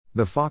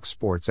The Fox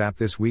Sports app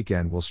this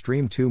weekend will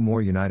stream 2 more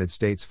United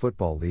States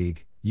Football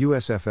League,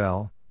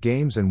 USFL,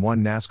 games and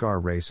 1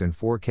 NASCAR race in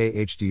 4K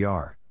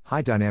HDR,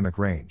 high dynamic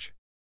range.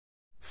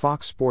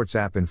 Fox Sports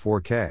app in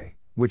 4K,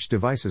 which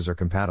devices are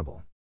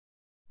compatible?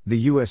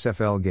 The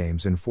USFL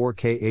games in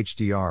 4K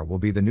HDR will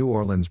be the New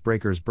Orleans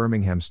Breakers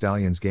Birmingham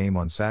Stallions game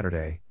on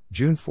Saturday,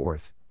 June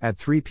 4th, at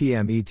 3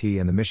 p.m. ET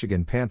and the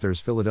Michigan Panthers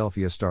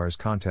Philadelphia Stars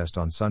contest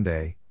on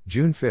Sunday,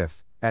 June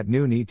 5th, at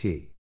noon ET.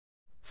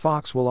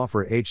 Fox will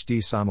offer HD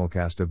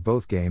simulcast of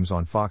both games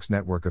on Fox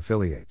Network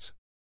affiliates.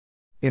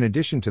 In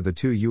addition to the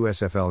 2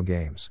 USFL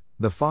games,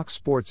 the Fox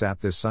Sports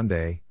app this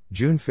Sunday,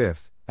 June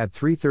 5th, at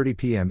 3:30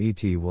 p.m.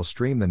 ET will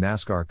stream the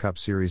NASCAR Cup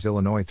Series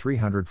Illinois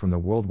 300 from the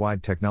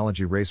Worldwide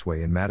Technology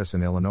Raceway in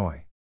Madison,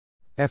 Illinois.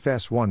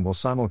 FS1 will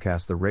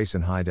simulcast the race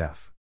in high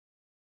def.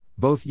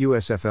 Both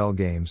USFL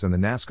games and the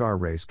NASCAR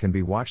race can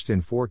be watched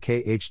in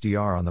 4K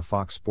HDR on the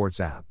Fox Sports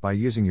app by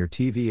using your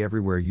TV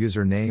Everywhere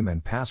username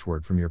and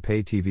password from your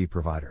pay TV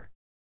provider.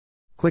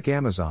 Click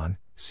Amazon,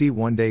 see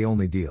one-day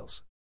only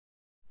deals.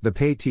 The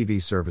pay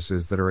TV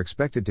services that are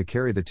expected to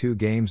carry the 2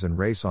 games and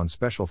race on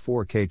special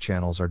 4K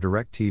channels are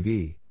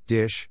DirecTV,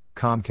 Dish,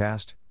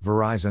 Comcast,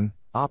 Verizon,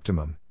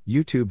 Optimum,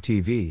 YouTube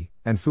TV,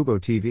 and Fubo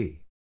TV.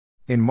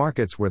 In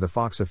markets where the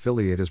Fox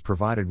affiliate is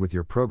provided with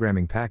your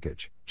programming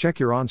package, check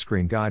your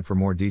on-screen guide for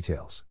more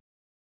details.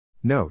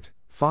 Note,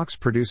 Fox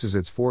produces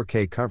its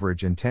 4K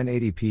coverage in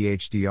 1080p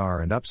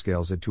HDR and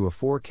upscales it to a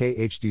 4K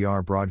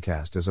HDR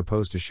broadcast as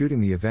opposed to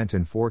shooting the event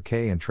in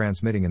 4K and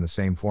transmitting in the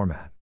same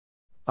format.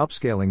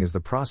 Upscaling is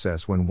the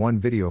process when one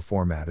video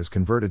format is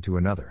converted to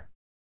another.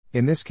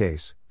 In this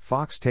case,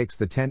 Fox takes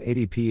the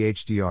 1080p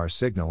HDR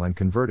signal and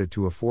convert it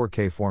to a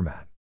 4K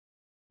format.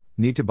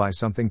 Need to buy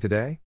something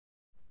today?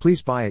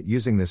 Please buy it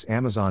using this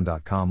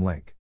Amazon.com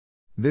link.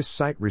 This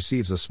site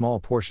receives a small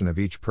portion of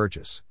each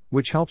purchase,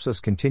 which helps us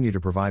continue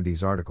to provide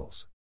these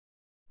articles.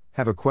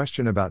 Have a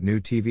question about new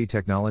TV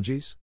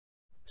technologies?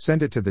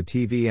 Send it to the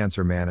TV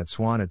Answer Man at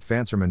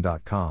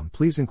swan@vanserman.com.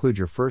 Please include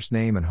your first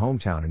name and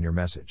hometown in your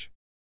message.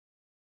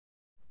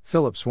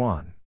 Philip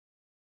Swan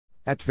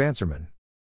 @Vanserman.